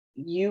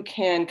you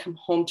can come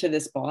home to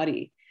this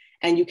body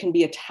and you can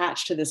be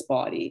attached to this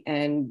body,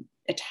 and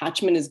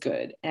attachment is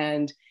good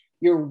and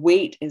your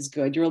weight is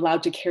good. You're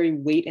allowed to carry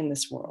weight in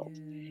this world.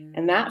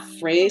 And that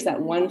phrase,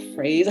 that one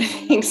phrase, I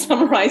think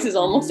summarizes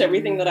almost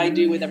everything that I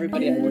do with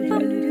everybody I work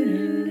with.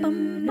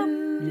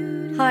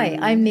 Hi,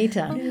 I'm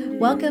Nita.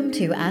 Welcome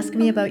to Ask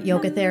Me About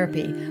Yoga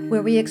Therapy,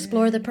 where we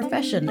explore the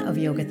profession of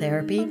yoga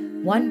therapy,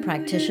 one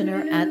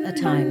practitioner at a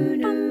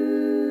time.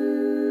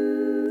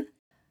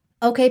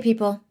 Okay,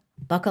 people,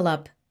 buckle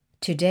up.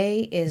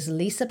 Today is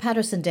Lisa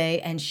Paterson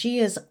Day, and she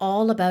is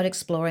all about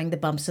exploring the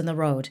bumps in the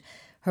road.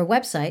 Her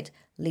website,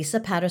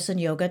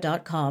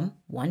 lisapattersonyoga.com,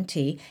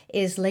 1T,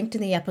 is linked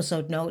in the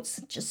episode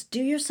notes. Just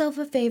do yourself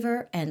a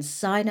favor and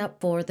sign up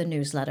for the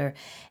newsletter.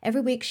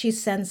 Every week she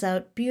sends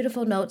out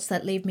beautiful notes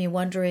that leave me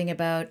wondering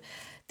about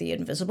the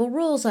invisible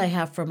rules I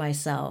have for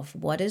myself.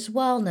 What is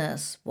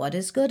wellness? What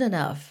is good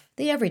enough?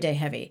 The everyday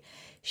heavy.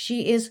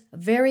 She is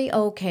very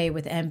okay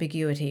with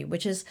ambiguity,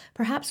 which is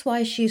perhaps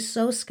why she's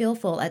so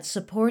skillful at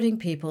supporting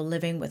people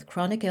living with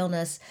chronic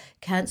illness,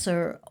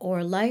 cancer,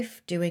 or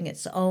life doing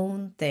its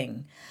own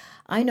thing.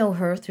 I know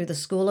her through the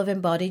School of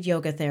Embodied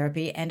Yoga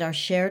Therapy and our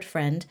shared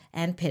friend,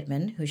 Ann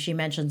Pittman, who she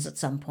mentions at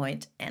some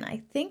point, and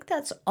I think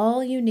that's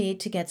all you need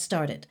to get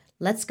started.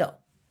 Let's go.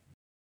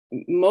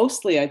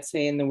 Mostly, I'd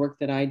say in the work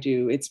that I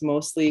do, it's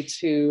mostly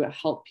to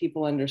help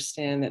people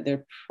understand that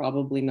they're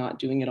probably not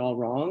doing it all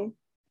wrong.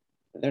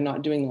 They're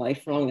not doing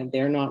life wrong, and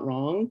they're not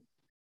wrong.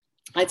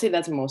 I'd say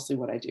that's mostly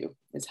what I do,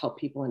 is help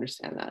people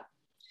understand that.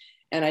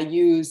 And I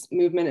use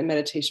movement and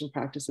meditation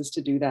practices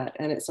to do that.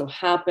 And it so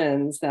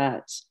happens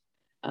that,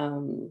 a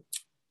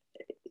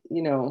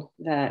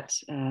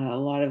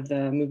lot of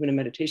the movement and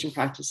meditation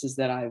practices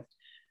that I've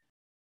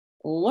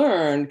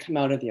learned come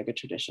out of the yoga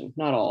tradition.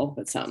 Not all,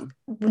 but some.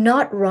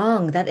 Not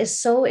wrong. That is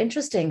so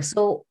interesting.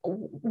 So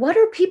what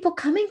are people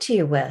coming to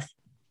you with?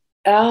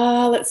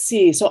 Let's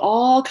see. So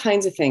all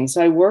kinds of things.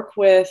 So I work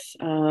with,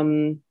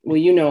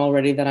 you know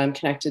already that I'm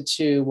connected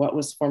to what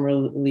was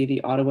formerly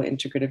the Ottawa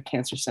Integrative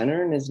Cancer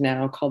Center and is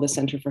now called the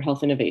Center for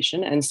Health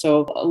Innovation. And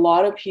so a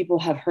lot of people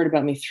have heard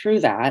about me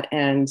through that.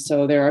 And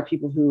so there are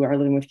people who are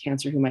living with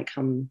cancer who might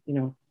come,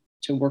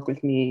 to work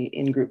with me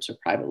in groups or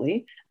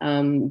privately.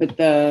 But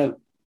the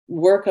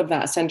work of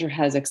that center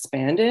has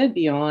expanded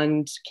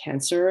beyond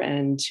cancer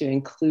and to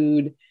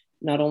include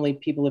not only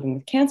people living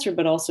with cancer,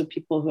 but also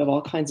people who have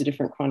all kinds of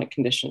different chronic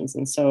conditions.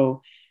 And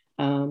so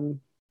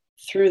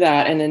through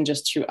that, and then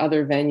just through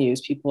other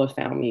venues, people have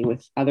found me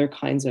with other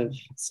kinds of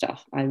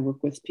stuff. I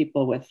work with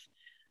people with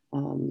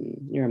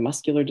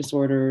neuromuscular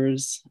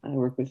disorders. I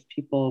work with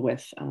people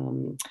with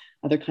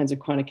other kinds of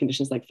chronic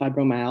conditions like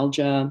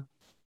fibromyalgia.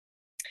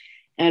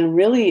 And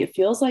really, it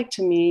feels like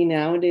to me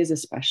nowadays,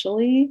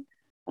 especially,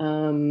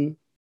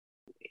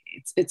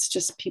 it's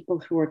just people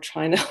who are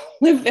trying to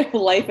live their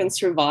life and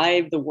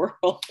survive the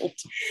world,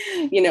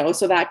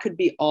 so that could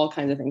be all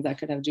kinds of things. That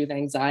could have to do with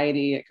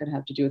anxiety. It could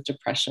have to do with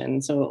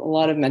depression. So a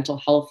lot of mental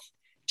health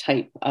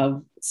type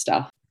of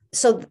stuff.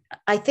 So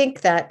I think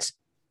that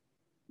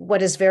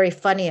what is very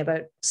funny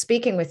about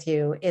speaking with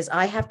you is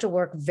I have to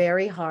work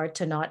very hard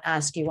to not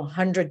ask you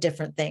 100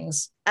 different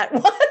things at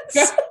once.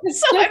 So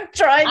I'm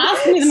trying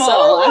ask me them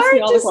all.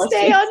 Hard to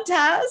stay on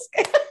task.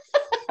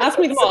 Ask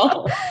me them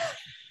all.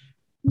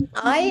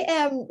 I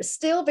am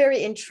still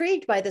very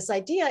intrigued by this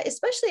idea,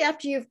 especially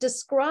after you've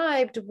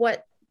described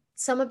what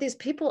some of these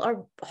people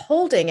are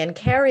holding and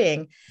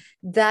carrying,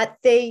 that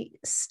they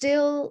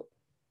still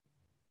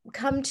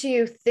come to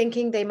you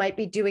thinking they might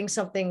be doing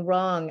something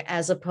wrong,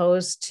 as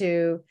opposed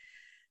to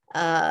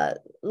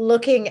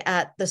looking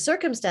at the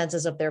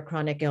circumstances of their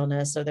chronic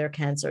illness or their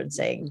cancer and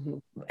saying,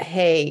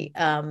 hey,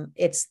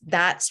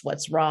 that's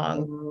what's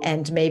wrong.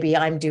 And maybe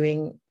I'm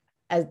doing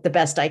the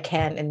best I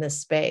can in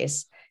this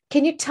space.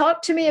 Can you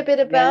talk to me a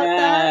bit about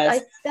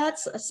that?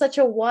 That's such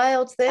a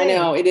wild thing. I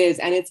know it is.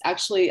 And it's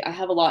actually, I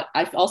have a lot.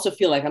 I also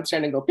feel like I'm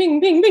starting to go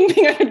ping, ping, ping,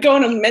 ping. I could go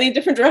in many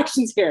different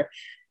directions here.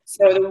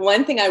 So the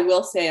one thing I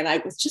will say, and I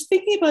was just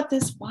thinking about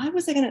this,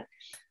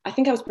 I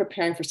think I was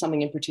preparing for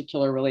something in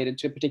particular related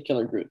to a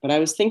particular group, but I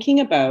was thinking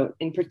about,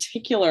 in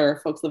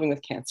particular, folks living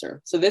with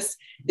cancer. So this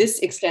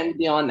extends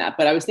beyond that,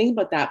 but I was thinking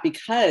about that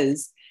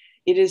because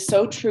it is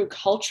so true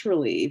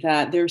culturally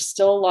that there's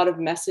still a lot of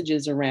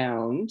messages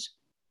around,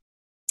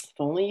 if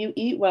only you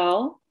eat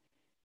well,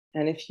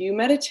 and if you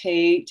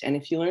meditate, and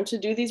if you learn to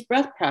do these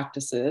breath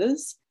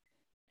practices,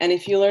 and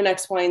if you learn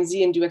X, Y, and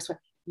Z and do X, Y,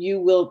 you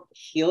will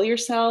heal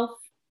yourself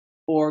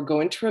or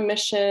go into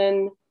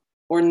remission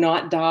or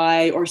not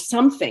die or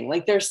something.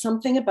 Like there's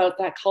something about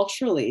that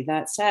culturally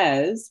that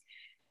says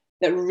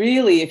that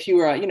really, if you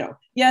were,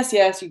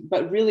 yes,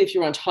 but really if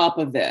you were on top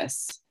of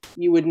this,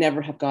 you would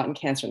never have gotten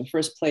cancer in the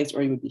first place,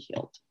 or you would be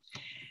healed.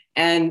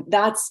 And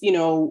that's,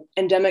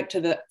 endemic to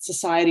the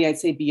society, I'd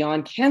say,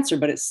 beyond cancer,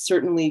 but it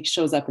certainly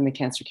shows up in the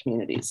cancer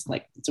communities.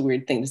 Like, it's a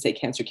weird thing to say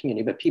cancer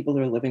community, but people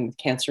who are living with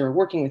cancer or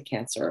working with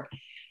cancer.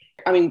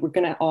 I mean, we're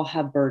going to all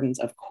have burdens,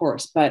 of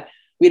course, but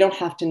we don't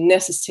have to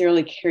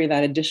necessarily carry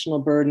that additional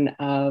burden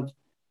of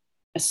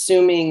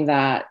assuming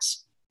that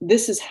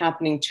this is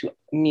happening to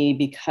me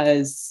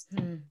because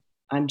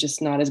I'm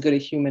just not as good a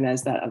human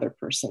as that other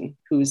person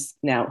who's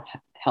now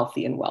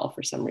healthy and well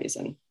for some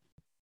reason.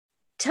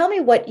 Tell me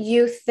what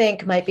you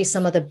think might be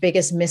some of the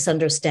biggest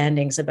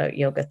misunderstandings about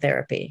yoga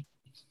therapy.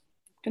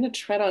 I'm going to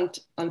tread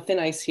on thin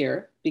ice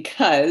here,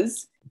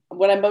 because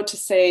what I'm about to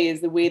say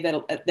is the way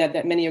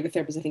that many yoga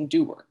therapists, I think,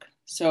 do work.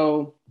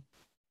 So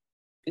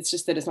it's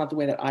just that it's not the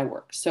way that I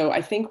work. So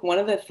I think one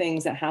of the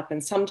things that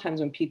happens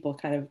sometimes when people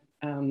kind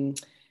of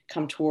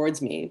come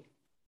towards me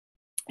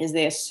is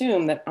they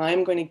assume that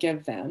I'm going to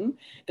give them,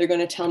 they're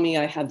going to tell me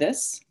I have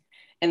this,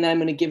 and then I'm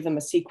going to give them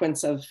a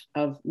sequence of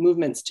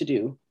movements to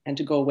do and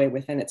to go away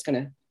with, and it's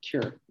going to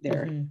cure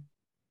their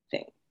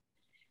thing.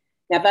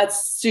 Now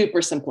that's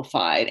super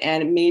simplified,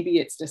 and maybe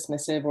it's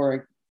dismissive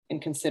or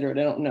inconsiderate.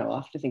 I don't know.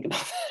 I'll have to think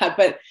about that.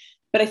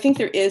 But I think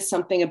there is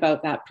something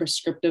about that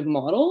prescriptive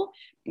model,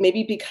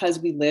 maybe because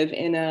we live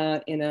in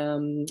a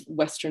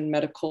Western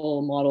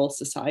medical model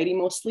society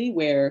mostly,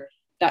 where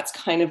that's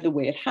kind of the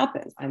way it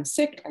happens. I'm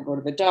sick, I go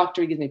to the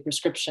doctor, he gives me a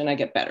prescription, I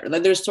get better.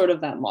 Like, there's sort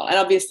of that model. And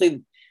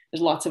obviously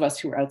there's lots of us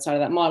who are outside of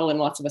that model, and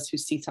lots of us who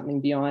see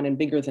something beyond and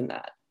bigger than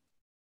that.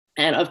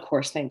 And of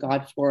course, thank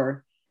God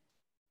for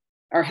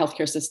our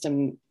healthcare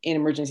system in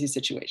emergency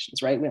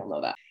situations, right? We all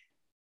know that.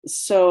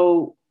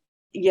 So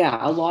yeah,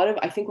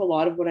 I think a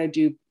lot of what I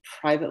do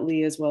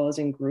privately as well as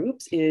in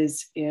groups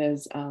is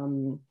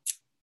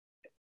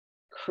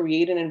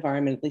create an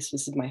environment, at least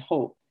this is my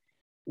hope,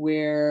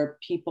 where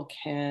people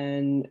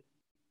can,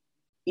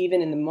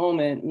 even in the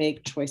moment,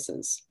 make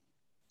choices,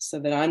 so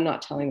that I'm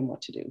not telling them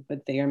what to do,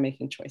 but they are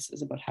making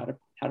choices about how to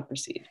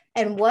proceed.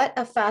 And what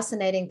a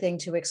fascinating thing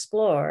to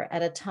explore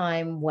at a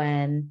time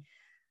when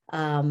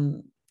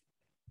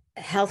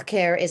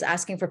healthcare is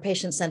asking for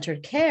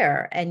patient-centered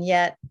care. And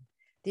yet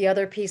the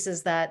other piece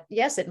is that,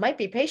 yes, it might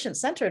be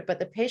patient-centered, but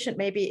the patient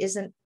maybe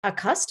isn't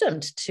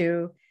accustomed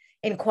to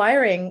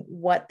inquiring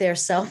what their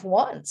self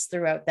wants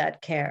throughout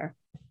that care.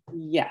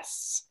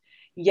 Yes.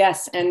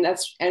 And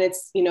it's, and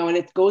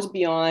it goes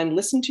beyond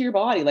listen to your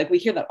body. Like, we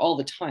hear that all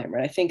the time,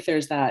 right? I think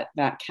there's that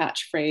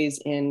catchphrase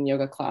in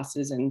yoga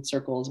classes and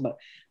circles about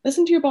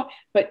listen to your body,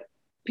 but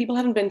people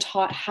haven't been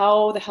taught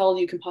how the hell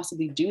you can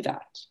possibly do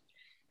that,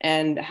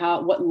 and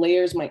what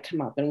layers might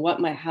come up, and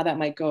how that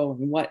might go,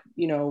 and what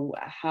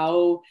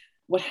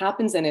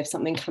happens then if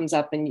something comes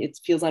up and it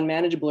feels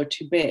unmanageable or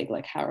too big.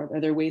 Like, how are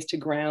there ways to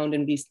ground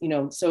and be,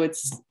 so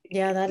it's.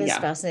 Yeah, that is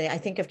fascinating. I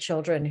think of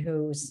children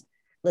whose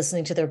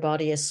listening to their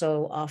body is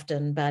so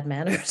often bad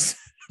manners.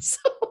 So,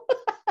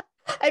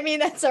 I mean,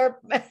 that's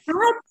absolutely,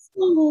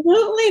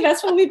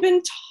 that's what we've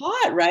been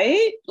taught,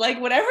 right? Like,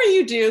 whatever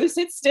you do,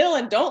 sit still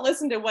and don't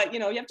listen to what, you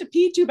have to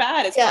pee too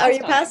bad. It's are you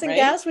time, passing right?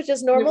 gas, which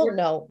is normal?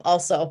 No,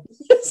 also.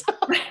 That's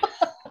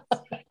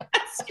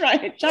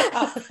right. Shut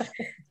up.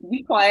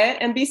 Be quiet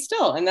and be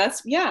still. And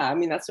that's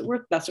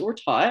what we're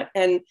taught.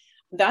 And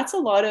that's a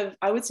lot of,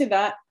 I would say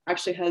that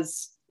actually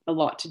has a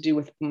lot to do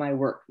with my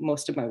work,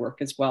 most of my work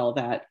as well,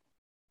 that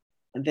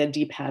the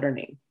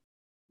depatterning,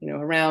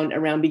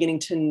 around beginning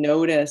to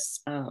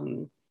notice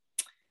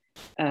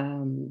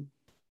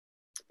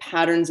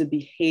patterns of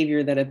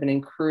behavior that have been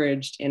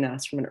encouraged in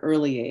us from an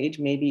early age,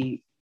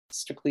 maybe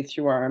strictly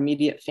through our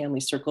immediate family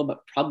circle,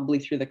 but probably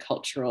through the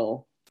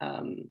cultural,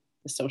 the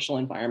social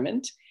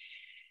environment.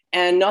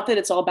 And not that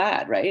it's all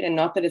bad, right? And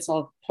not that it's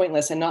all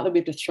pointless, and not that we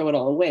have to throw it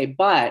all away,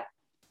 but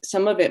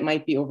some of it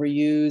might be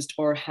overused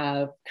or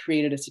have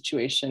created a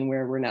situation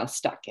where we're now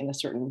stuck in a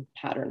certain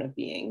pattern of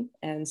being.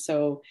 And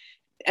so,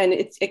 and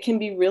it can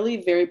be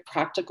really very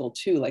practical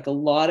too. Like, a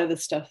lot of the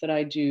stuff that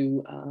I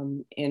do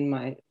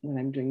when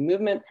I'm doing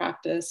movement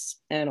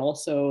practice, and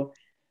also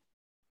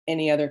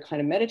any other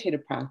kind of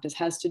meditative practice,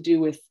 has to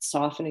do with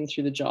softening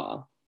through the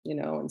jaw,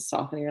 and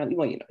softening around,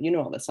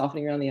 all the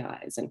softening around the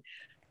eyes. And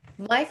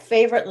my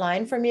favorite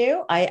line from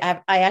you, I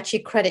actually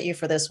credit you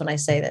for this when I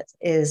say this,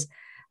 is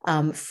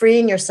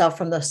freeing yourself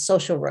from the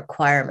social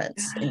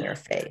requirements in your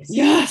face.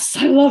 Yes,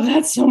 I love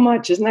that so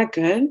much. Isn't that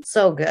good?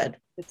 So good.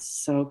 It's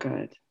so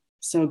good.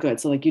 So good.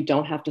 So, like, you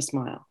don't have to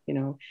smile,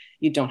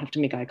 you don't have to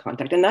make eye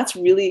contact. And that's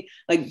really,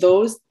 like,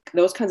 those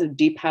kinds of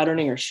deep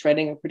patterning or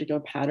shredding of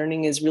particular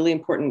patterning is really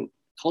important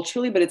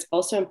culturally, but it's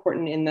also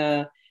important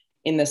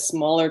in the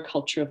smaller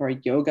culture of our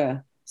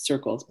yoga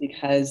circles,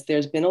 because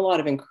there's been a lot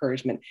of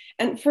encouragement.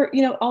 And for,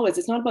 always,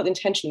 it's not about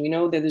intention. We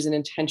know that there's an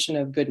intention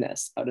of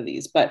goodness out of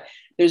these, but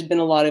there's been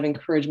a lot of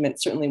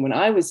encouragement, certainly when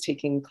I was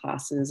taking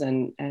classes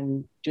and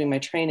doing my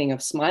training,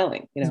 of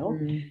smiling,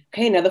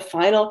 Okay, now the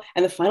final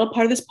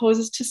part of this pose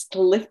is just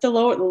to lift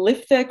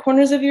the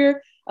corners of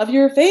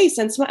your face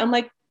and smile. I'm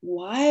like,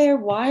 why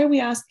are we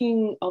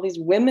asking all these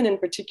women in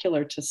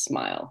particular to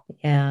smile?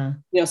 Yeah.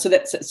 So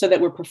that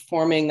we're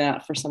performing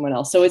that for someone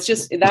else. So it's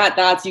just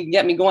that's, you can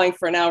get me going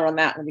for an hour on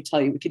that. Let me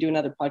tell you, we could do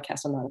another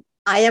podcast on that.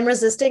 I am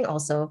resisting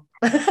also.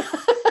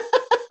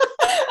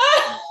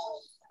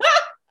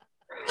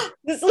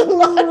 This is a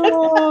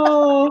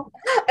lot.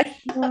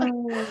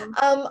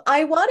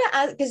 I want to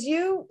ask, because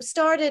you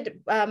started,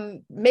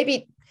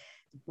 maybe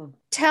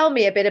tell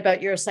me a bit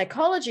about your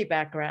psychology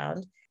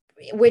background,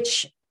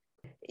 which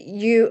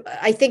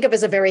I think of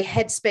as a very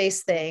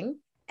headspace thing,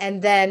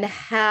 and then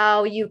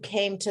how you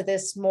came to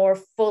this more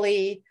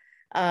fully,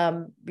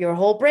 your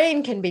whole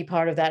brain can be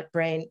part of that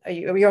brain,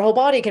 your whole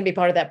body can be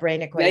part of that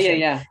brain equation.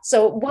 Yeah.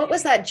 So what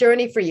was that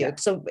journey for you? Yeah.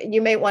 So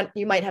you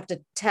might have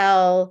to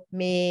tell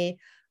me,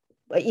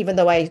 even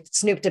though I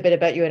snooped a bit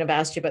about you and have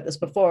asked you about this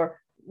before,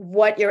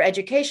 what your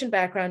education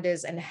background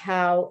is and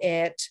how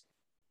it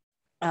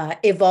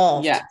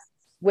evolved. Yeah.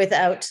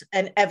 Without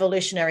an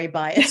evolutionary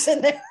bias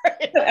in there.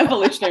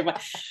 Evolutionary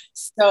bias.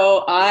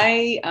 So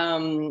I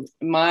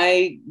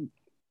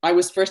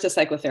was first a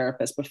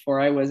psychotherapist before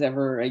I was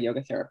ever a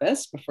yoga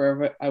therapist,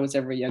 before I was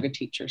ever a yoga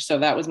teacher. So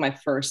that was my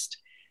first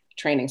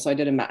training. So I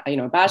did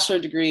a bachelor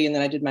degree, and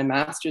then I did my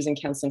master's in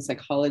counseling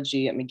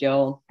psychology at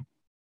McGill.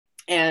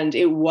 And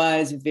it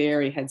was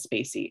very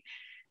headspacey.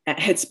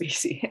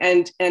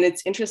 And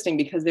it's interesting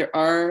because there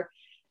are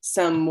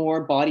some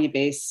more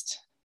body-based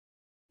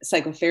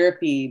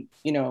psychotherapy,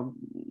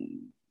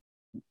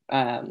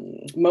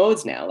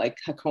 modes now, like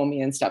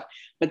Hakomi and stuff,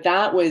 but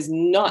that was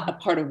not a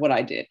part of what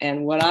I did.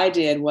 And what I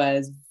did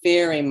was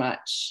very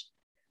much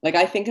like,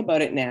 I think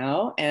about it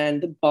now,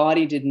 and the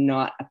body did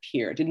not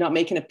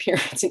make an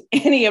appearance in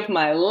any of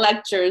my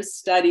lectures,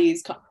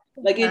 studies,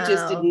 like it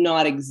just did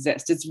not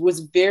exist. It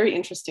was very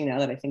interesting now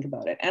that I think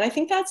about it. And I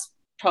think that's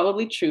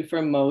probably true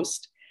for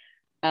most.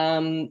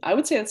 I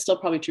would say that's still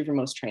probably true for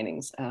most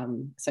trainings,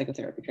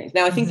 psychotherapy trainings.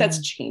 Now, I think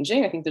that's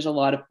changing. I think there's a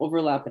lot of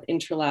overlap and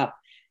interlap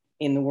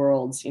in the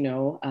worlds,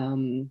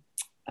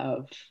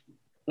 of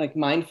like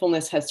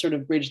mindfulness has sort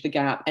of bridged the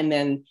gap. And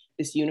then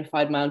this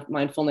unified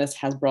mindfulness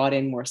has brought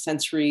in more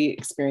sensory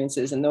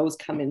experiences, and those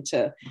come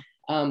into,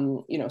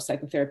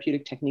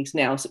 psychotherapeutic techniques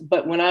now.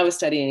 But when I was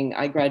studying,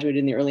 I graduated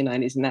in the early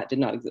 90s, and that did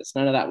not exist.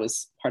 None of that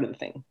was part of the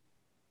thing.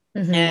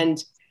 Mm-hmm.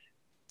 And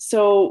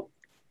so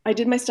I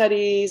did my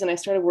studies and I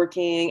started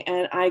working,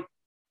 and I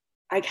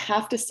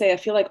have to say, I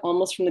feel like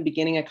almost from the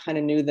beginning, I kind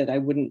of knew that I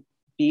wouldn't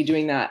be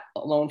doing that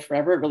alone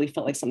forever. It really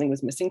felt like something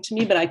was missing to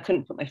me, but I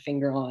couldn't put my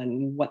finger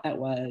on what that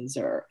was.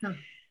 Or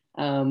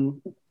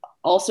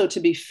also, to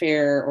be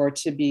fair, or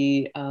to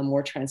be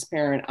more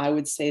transparent, I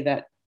would say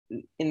that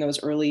in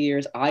those early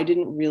years, I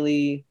didn't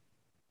really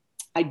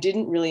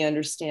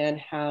understand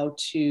how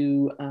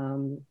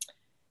to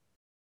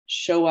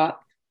show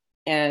up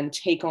and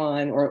take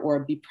on or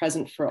be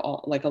present for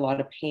a lot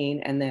of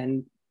pain. And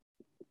then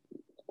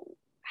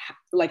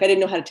I didn't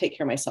know how to take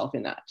care of myself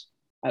in that,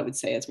 I would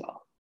say, as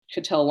well.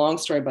 Could tell a long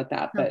story about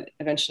that, but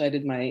eventually I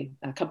did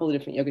a couple of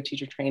different yoga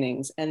teacher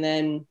trainings, and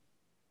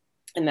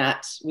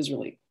that was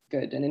really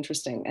good and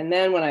interesting. And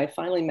then when I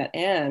finally met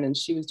Anne and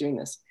she was doing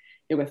this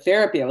yoga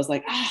therapy, I was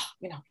like,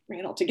 bring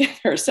it all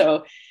together.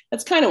 So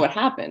that's kind of what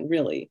happened,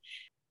 really.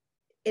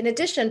 In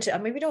addition to,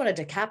 we don't want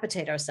to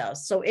decapitate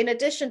ourselves. So in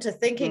addition to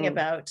thinking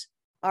about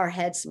our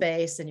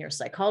headspace and your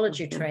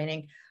psychology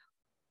training,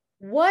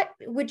 what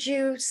would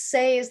you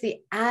say is the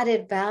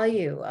added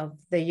value of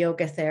the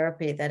yoga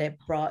therapy that it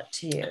brought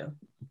to you?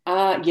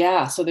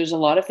 So there's a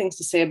lot of things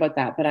to say about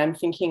that, but I'm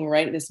thinking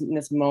right in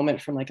this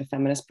moment from like a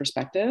feminist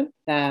perspective,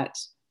 that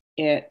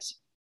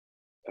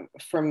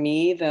for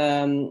me,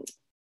 the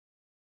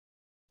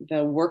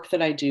work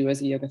that I do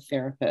as a yoga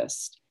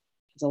therapist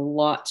has a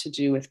lot to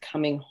do with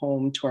coming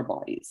home to our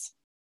bodies,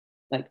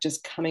 like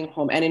just coming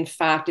home. And in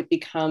fact, it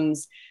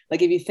becomes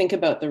like, if you think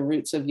about the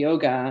roots of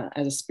yoga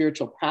as a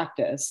spiritual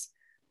practice,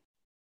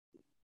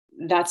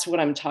 that's what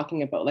I'm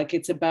talking about. Like,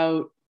 it's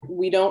about,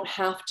 we don't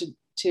have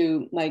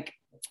to like,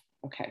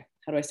 okay,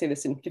 how do I say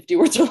this in 50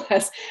 words or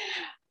less?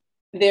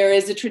 There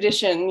is a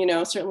tradition,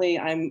 certainly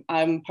I'm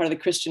part of the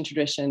Christian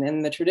tradition,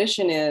 and the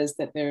tradition is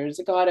that there's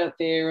a God out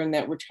there, and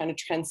that we're trying to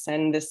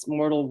transcend this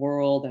mortal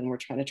world, and we're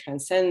trying to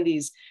transcend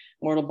these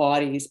mortal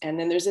bodies. And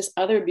then there's this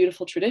other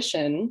beautiful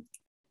tradition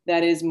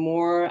that is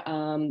more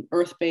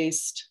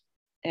earth-based,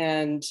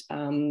 and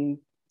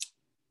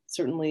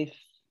certainly,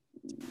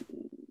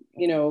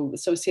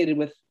 associated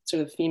with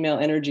sort of female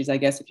energies, I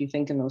guess, if you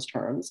think in those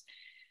terms,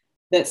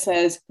 that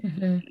says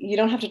you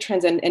don't have to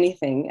transcend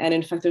anything. And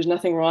in fact, there's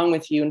nothing wrong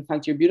with you. In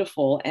fact, you're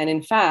beautiful. And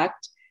in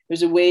fact,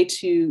 there's a way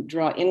to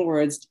draw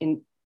inwards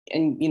in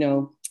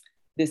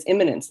this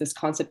immanence, this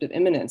concept of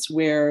immanence,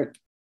 where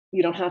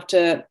you don't have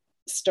to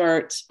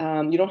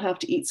you don't have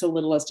to eat so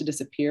little as to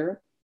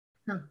disappear.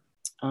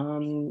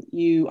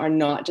 You are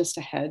not just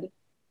a head,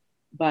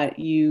 but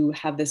you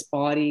have this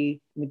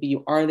body, maybe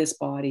you are this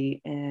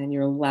body, and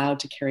you're allowed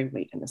to carry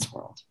weight in this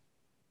world.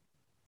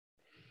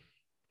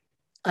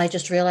 I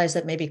just realized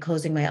that maybe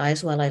closing my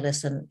eyes while I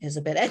listen is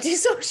a bit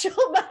antisocial,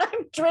 but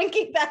I'm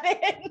drinking that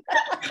in.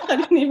 I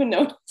didn't even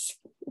notice.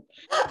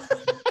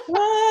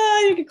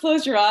 You can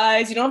close your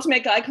eyes. You don't have to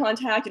make eye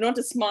contact. You don't have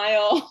to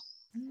smile.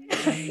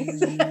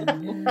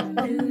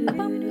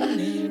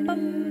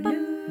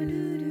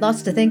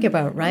 Lots to think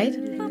about,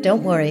 right?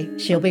 Don't worry,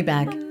 she'll be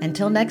back.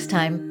 Until next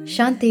time,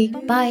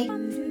 Shanti, bye.